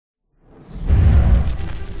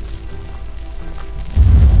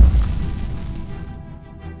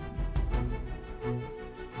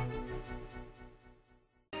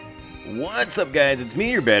What's up, guys? It's me,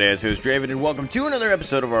 your badass host, Draven, and welcome to another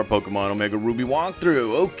episode of our Pokemon Omega Ruby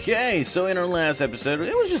walkthrough. Okay, so in our last episode,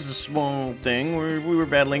 it was just a small thing where we were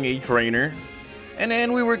battling a trainer, and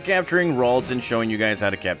then we were capturing Ralts and showing you guys how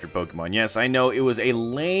to capture Pokemon. Yes, I know it was a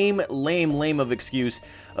lame of excuse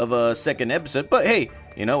of a second episode, but hey,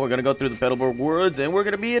 you know, we're gonna go through the Pettleburg woods, and we're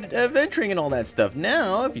gonna be adventuring and all that stuff.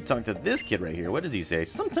 Now, if you talk to this kid right here, what does he say?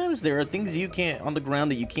 Sometimes there are things you can't, on the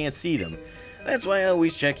ground, that you can't see them. That's why I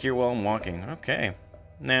always check here while I'm walking. Okay.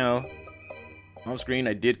 Now, off screen,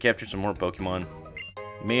 I did capture some more Pokemon.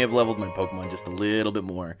 May have leveled my Pokemon just a little bit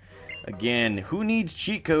more. Again, who needs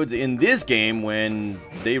cheat codes in this game when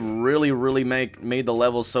they really made the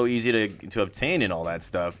levels so easy to obtain and all that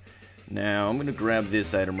stuff? Now, I'm going to grab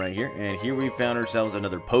this item right here, and here we found ourselves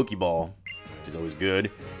another Pokeball, which is always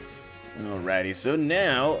good. Alrighty, so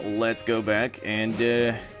now let's go back and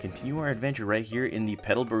continue our adventure right here in the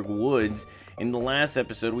Pettleburg woods. In the last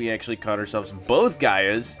episode, we actually caught ourselves both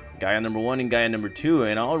Gaias, Gaia number 1 and Gaia number 2,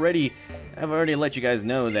 and I've already let you guys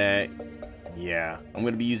know that, yeah, I'm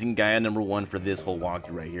going to be using Gaia number 1 for this whole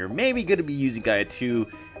walkthrough right here. Maybe going to be using Gaia 2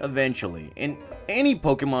 eventually. And any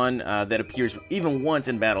Pokemon that appears even once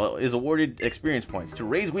in battle is awarded experience points. To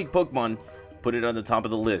raise weak Pokemon, put it on the top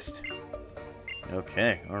of the list.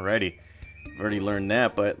 Okay, alrighty. I've already learned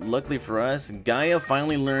that, but luckily for us, Gaia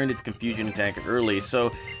finally learned its confusion attack early,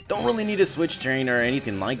 so don't really need a switch train or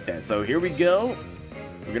anything like that. So here we go.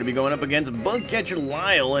 We're going to be going up against Bug Catcher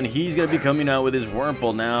Lyle, and he's going to be coming out with his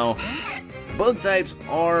Wurmple. Now, Bug types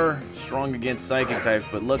are strong against Psychic types,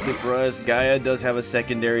 but luckily for us, Gaia does have a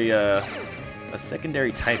secondary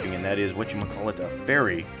typing, and that is whatchamacallit, a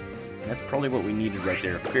Fairy. That's probably what we needed right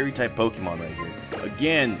there, a Fairy-type Pokemon right here.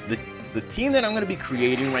 Again, the team that I'm going to be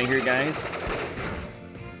creating right here, guys,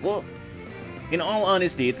 well, in all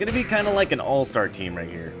honesty, it's going to be kind of like an all-star team right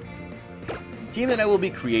here. The team that I will be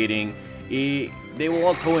creating, they will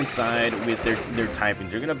all coincide with their typings.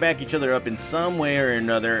 They're going to back each other up in some way or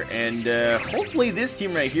another, and hopefully this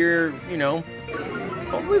team right here, you know,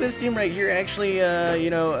 hopefully this team right here actually,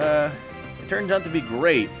 it turns out to be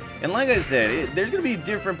great. And like I said, there's going to be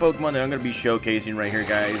different Pokemon that I'm going to be showcasing right here,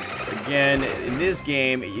 guys. Again, in this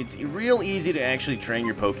game, it's real easy to actually train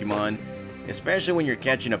your Pokemon, especially when you're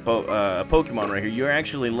catching a Pokemon right here. You're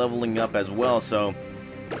actually leveling up as well, so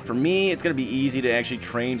for me, it's going to be easy to actually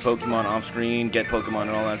train Pokemon off-screen, get Pokemon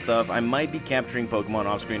and all that stuff. I might be capturing Pokemon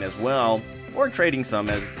off-screen as well, or trading some,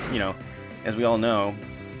 as, you know, as we all know.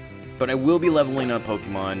 But I will be leveling up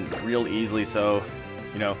Pokemon real easily, so,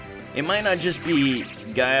 you know, it might not just be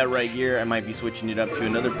Gaia right here. I might be switching it up to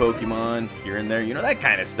another Pokemon here and there, you know, that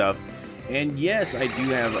kind of stuff. And yes, I do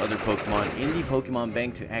have other Pokemon in the Pokemon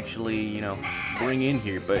Bank to actually, you know, bring in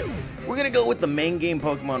here. But we're going to go with the main game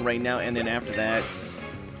Pokemon right now, and then after that,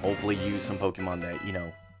 hopefully use some Pokemon that, you know,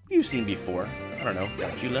 you've seen before. I don't know,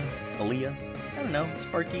 Dracula, Aaliyah, I don't know,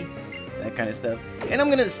 Sparky, that kind of stuff. And I'm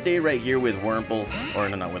going to stay right here with Wurmple, or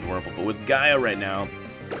no, not with Wurmple, but with Gaia right now.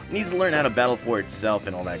 It needs to learn how to battle for itself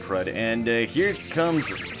and all that crud. And here comes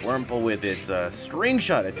Wurmple with its string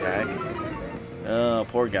shot attack. Oh,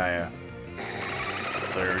 poor Gaia.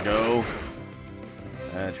 There we go.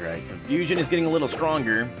 That's right. Confusion is getting a little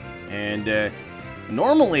stronger. And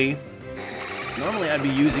normally I'd be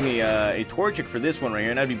using a Torchic for this one right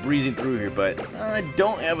here, and I'd be breezing through here, but I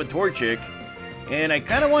don't have a Torchic. And I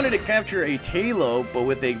kind of wanted to capture a Tailo, but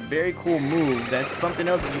with a very cool move. That's something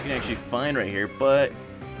else that you can actually find right here, but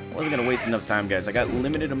I wasn't going to waste enough time, guys. I got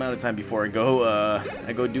limited amount of time before I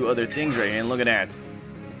go do other things right here, and look at that.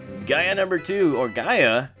 Gaia number 2, or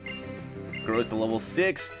Gaia, grows to level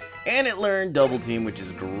 6, and it learned Double Team, which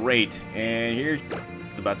is great. And here's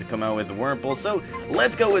it's about to come out with the Wurmple, so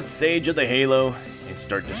let's go with Sage of the Halo and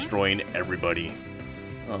start destroying everybody.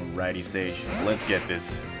 Alrighty, Sage, let's get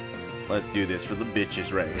this. Let's do this for the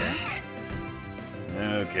bitches right here.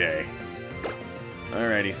 Okay.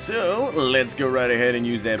 Alrighty, so let's go right ahead and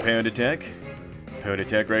use that Pound Attack. Pound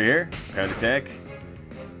Attack right here. Pound Attack.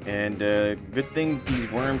 And good thing these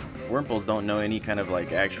Wurmples don't know any kind of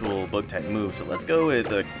like actual bug type move. So let's go with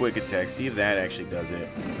a Quick Attack, see if that actually does it.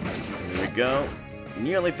 There we go.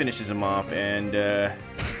 Nearly finishes him off, and here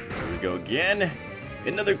we go again.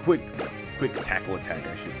 Another quick tackle attack,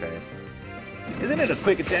 I should say. Isn't it a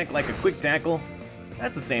quick attack like a quick tackle?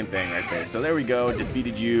 That's the same thing right there. So there we go,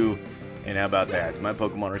 defeated you. And how about that? My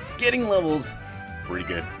Pokemon are getting levels. Pretty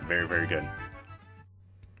good. Very good.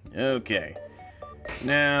 Okay.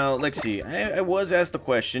 Now, let's see. I was asked the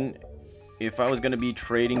question, if I was going to be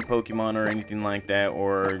trading Pokemon or anything like that,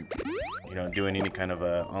 or, you know, doing any kind of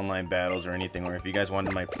online battles or anything, or if you guys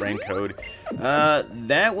wanted my friend code,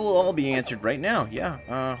 that will all be answered right now. Yeah,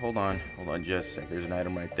 hold on just a sec. There's an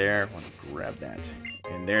item right there. I want to grab that.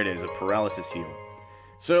 And there it is, a paralysis heal.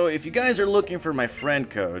 So if you guys are looking for my friend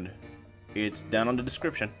code, it's down on the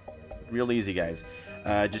description. Real easy, guys.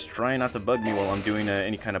 Just try not to bug me while I'm doing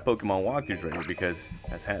any kind of Pokemon walkthroughs right here, because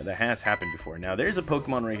that has happened before. Now, there's a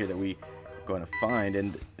Pokemon right here that we are going to find,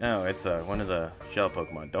 and oh, it's one of the shell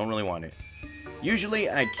Pokemon. Don't really want it. Usually,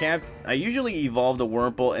 I usually evolve the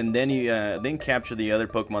Wurmple and then capture the other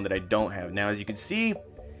Pokemon that I don't have. Now, as you can see,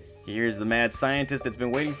 here's the mad scientist that's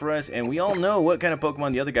been waiting for us, and we all know what kind of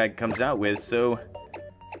Pokemon the other guy comes out with, so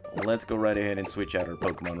let's go right ahead and switch out our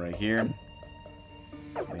Pokemon right here.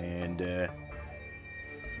 And,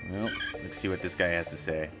 well, let's see what this guy has to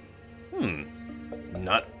say.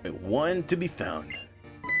 Not one to be found.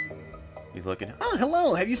 He's looking. Oh,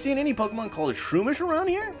 hello. Have you seen any Pokemon called a Shroomish around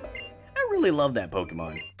here? I really love that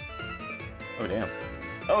Pokemon. Oh, damn.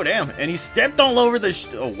 Oh, damn. And he stepped all over the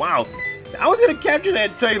oh, wow. I was going to capture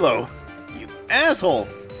that Scykoh. You asshole.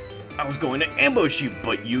 I was going to ambush you,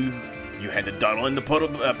 but you had to dawdle in the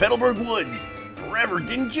Pettleburg woods forever,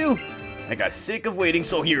 didn't you? I got sick of waiting,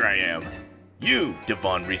 so here I am. You,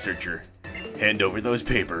 Devon researcher, hand over those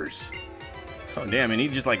papers. Oh, damn, and he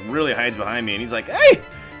just, like, really hides behind me, and he's like, hey,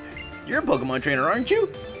 you're a Pokemon trainer, aren't you?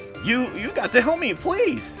 You got to help me,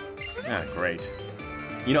 please. Ah, great.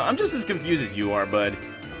 You know, I'm just as confused as you are, bud,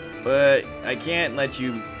 but I can't let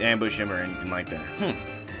you ambush him or anything like that.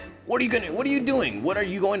 What are you doing? What, are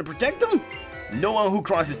you going to protect him? No one who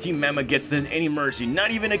crosses Team Magma gets any mercy,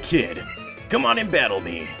 not even a kid. Come on and battle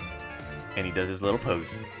me. And he does his little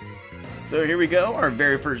pose. So here we go, our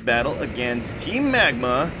very first battle against Team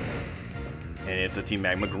Magma. And it's a Team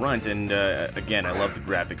Magma Grunt, and again, I love the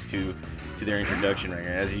graphics to their introduction right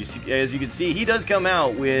here. As you can see, he does come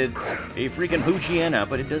out with a freaking Poochyena,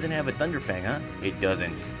 but it doesn't have a Thunderfang, huh? It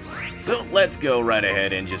doesn't. So let's go right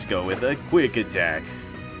ahead and just go with a quick attack.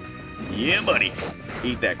 Yeah, buddy.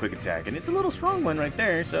 Eat that quick attack. And it's a little strong one right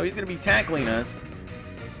there, so he's going to be tackling us.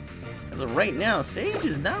 As of right now, Sage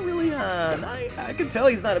is not really, I can tell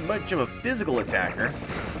he's not much of a physical attacker.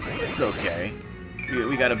 It's okay.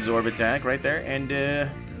 We got Absorb attack right there, and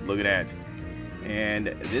look at that. And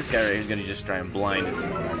this guy right here is going to just try and blind us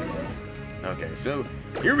and all that stuff. Okay, so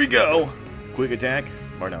here we go. Quick attack,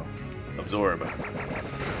 or no, Absorb.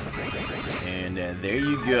 And there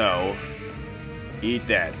you go. Eat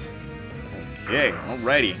that. Okay,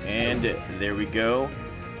 alrighty, and there we go.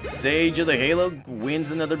 Sage of the Halo wins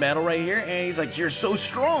another battle right here, and he's like, you're so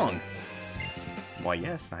strong. Why,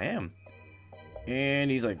 yes, I am. And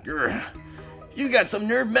he's like, grr, you got some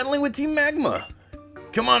nerve meddling with Team Magma.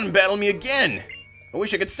 Come on and battle me again. I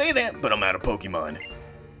wish I could say that, but I'm out of Pokemon.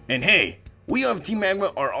 And hey, we of Team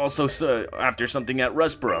Magma are also after something at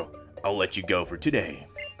Rustboro. I'll let you go for today.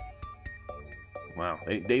 Wow,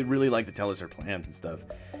 they really like to tell us their plans and stuff.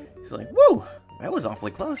 He's like, whoa, that was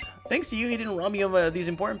awfully close. Thanks to you, he didn't rob me of these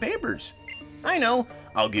important papers. I know.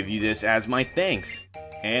 I'll give you this as my thanks.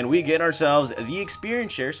 And we get ourselves the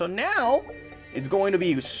experience share, so now it's going to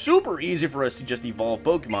be super easy for us to just evolve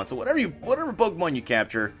Pokemon. So whatever Pokemon you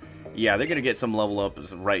capture, yeah, they're going to get some level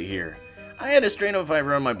ups right here. I had a strain of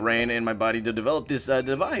fiber on my brain and my body to develop this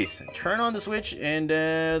device. Turn on the switch and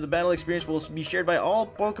the battle experience will be shared by all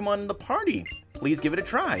Pokemon in the party. Please give it a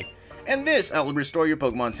try. And this will restore your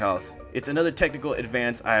Pokemon's health. It's another technical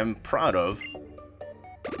advance I'm proud of.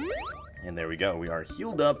 And there we go. We are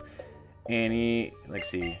healed up. And let's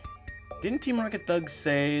see. Didn't Team Rocket Thugs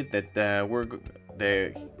say that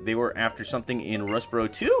they were after something in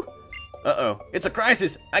Rustboro too? Uh-oh. It's a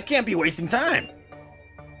crisis. I can't be wasting time.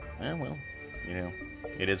 Well, you know,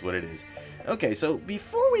 it is what it is. Okay, so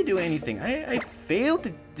before we do anything, I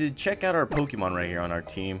failed to check out our Pokemon right here on our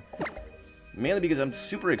team. Mainly because I'm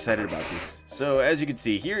super excited about this. So, as you can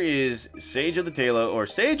see, here is Sage of the Talo, or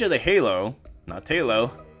Sage of the Halo, not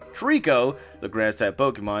Talo, Trico, the grass-type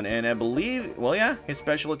Pokemon, and I believe, well, yeah, his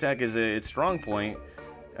special attack is its strong point,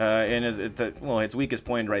 and its weakest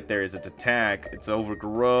point right there is its attack, its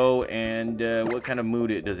overgrow, and what kind of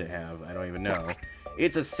mood does it have? I don't even know.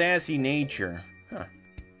 It's a sassy nature. Huh.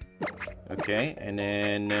 Okay, and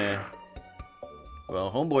then, well,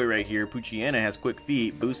 homeboy right here, Poochyena, has quick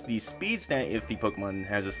feet, boosts the speed stat if the Pokemon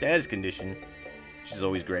has a status condition, which is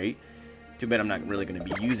always great. Too bad I'm not really going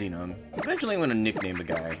to be using them. Eventually I'm going to nickname the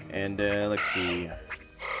guy. And, let's see.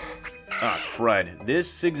 Ah, crud. This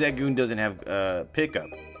Zigzagoon doesn't have pickup.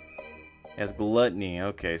 It has Gluttony.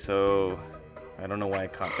 Okay, so I don't know why I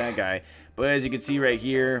caught that guy. But as you can see right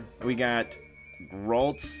here, we got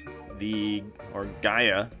Graltz,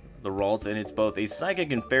 Gaia, Lueroi, and it's both a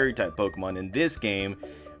Psychic and Fairy type Pokemon in this game.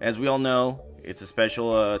 As we all know, it's a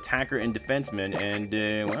special attacker and defenseman,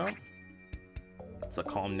 and well, it's a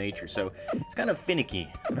calm nature, so it's kind of finicky.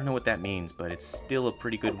 I don't know what that means, but it's still a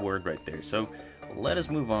pretty good word right there. So let us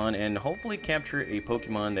move on and hopefully capture a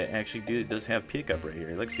Pokemon that actually does have pickup right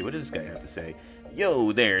here. Let's see, what does this guy have to say?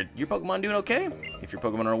 Yo there, your Pokemon doing okay? If your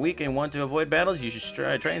Pokemon are weak and want to avoid battles, you should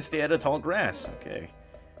try and stay out of tall grass. Okay,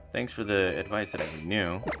 thanks for the advice that I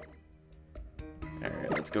knew.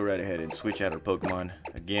 Alright, let's go right ahead and switch out our Pokemon.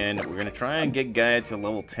 Again, we're going to try and get Gaia to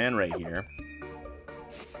level 10 right here.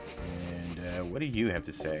 And what do you have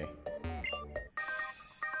to say?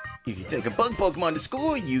 If you take a bug Pokemon to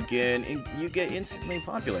school, you get instantly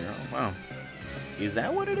popular. Oh, wow. Is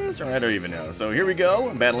that what it is? Or I don't even know. So here we go.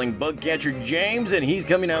 I'm battling Bug Catcher James, and he's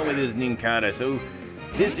coming out with his Nincada. So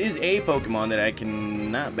this is a Pokemon that I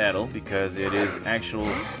cannot battle because it is an actual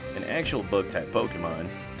bug type Pokemon.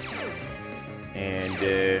 And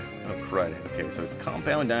oh crud. Okay, so it's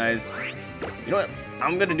Compound Eyes. You know what?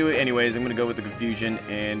 I'm gonna do it anyways. I'm gonna go with the Confusion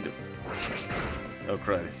and oh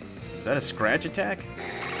crud. Is that a Scratch attack?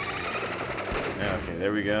 Okay,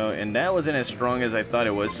 there we go. And that wasn't as strong as I thought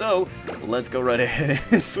it was. So let's go right ahead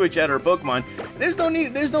and switch out our Pokemon.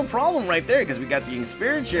 There's no problem right there because we got the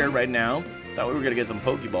Experience Share right now. Thought we were gonna get some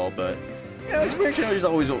Pokeball, but you know, Experience Share is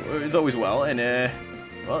always well. And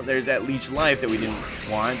well, there's that Leech Life that we didn't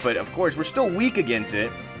want, but of course we're still weak against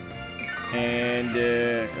it. And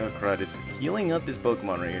oh crud, it's healing up this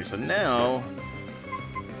Pokemon right here. So now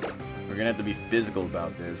we're gonna have to be physical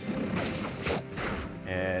about this.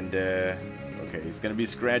 And okay, he's gonna be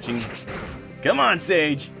scratching. Come on,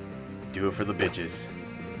 Sage! Do it for the bitches.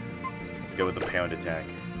 Let's go with the Pound attack.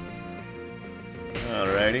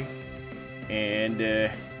 Alrighty. And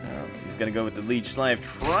he's gonna go with the Leech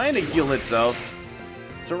Life, trying to heal itself.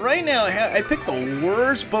 So right now, I picked the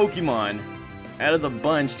worst Pokemon out of the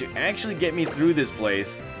bunch to actually get me through this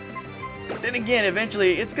place. But then again,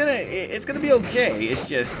 eventually, it's gonna be okay. It's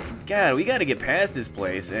just, God, we gotta get past this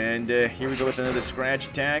place. And here we go with another Scratch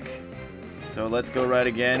attack. So let's go right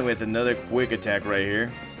again with another Quick attack right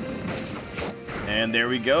here. And there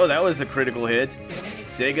we go. That was a critical hit.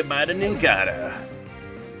 Say goodbye to Nincada.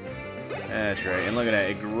 That's right. And look at that.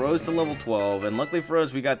 It grows to level 12. And luckily for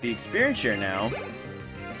us, we got the Experience Share now.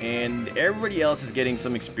 And everybody else is getting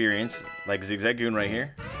some experience, like Zigzagoon right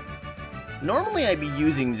here. Normally, I'd be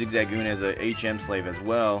using Zigzagoon as a HM slave as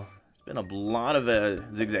well. There's been a lot of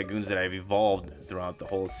Zigzagoons that I've evolved throughout the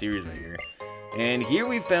whole series right here. And here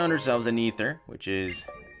we found ourselves an Ether, which is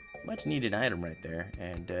a much needed item right there.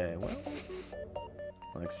 And, well,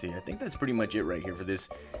 let's see. I think that's pretty much it right here for this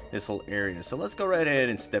whole area. So let's go right ahead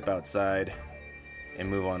and step outside and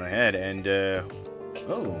move on ahead. And,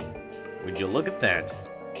 oh, would you look at that?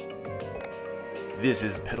 This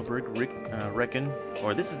is Pettleburg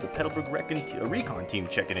this is the Pettleburg Recon team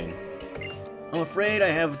checking in. I'm afraid I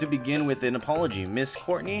have to begin with an apology, Miss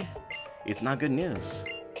Courtney. It's not good news.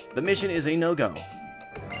 The mission is a no-go.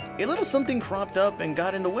 A little something cropped up and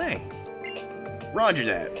got in the way. Roger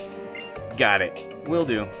that. Got it. Will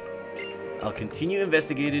do. I'll continue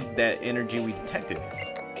investigating that energy we detected.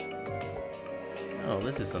 Oh,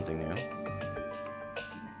 this is something new.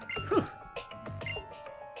 Whew.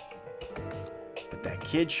 But that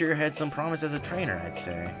kid sure had some promise as a trainer, I'd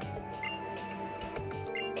say.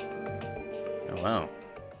 Oh, wow.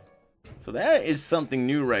 So that is something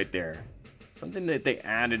new right there. Something that they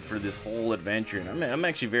added for this whole adventure. And I'm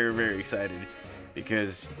actually very, very excited.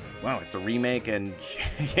 Because, wow, it's a remake and,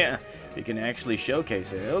 yeah, we can actually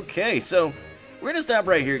showcase it. Okay, so we're going to stop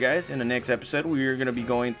right here, guys. In the next episode, we're going to be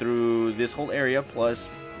going through this whole area, plus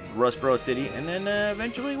Rustboro City. And then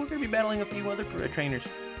eventually, we're going to be battling a few other trainers.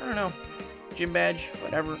 I don't know. Gym badge,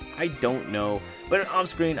 whatever. I don't know. But off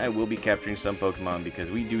screen, I will be capturing some Pokemon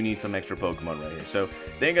because we do need some extra Pokemon right here. So,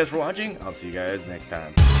 thank you guys for watching. I'll see you guys next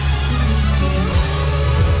time.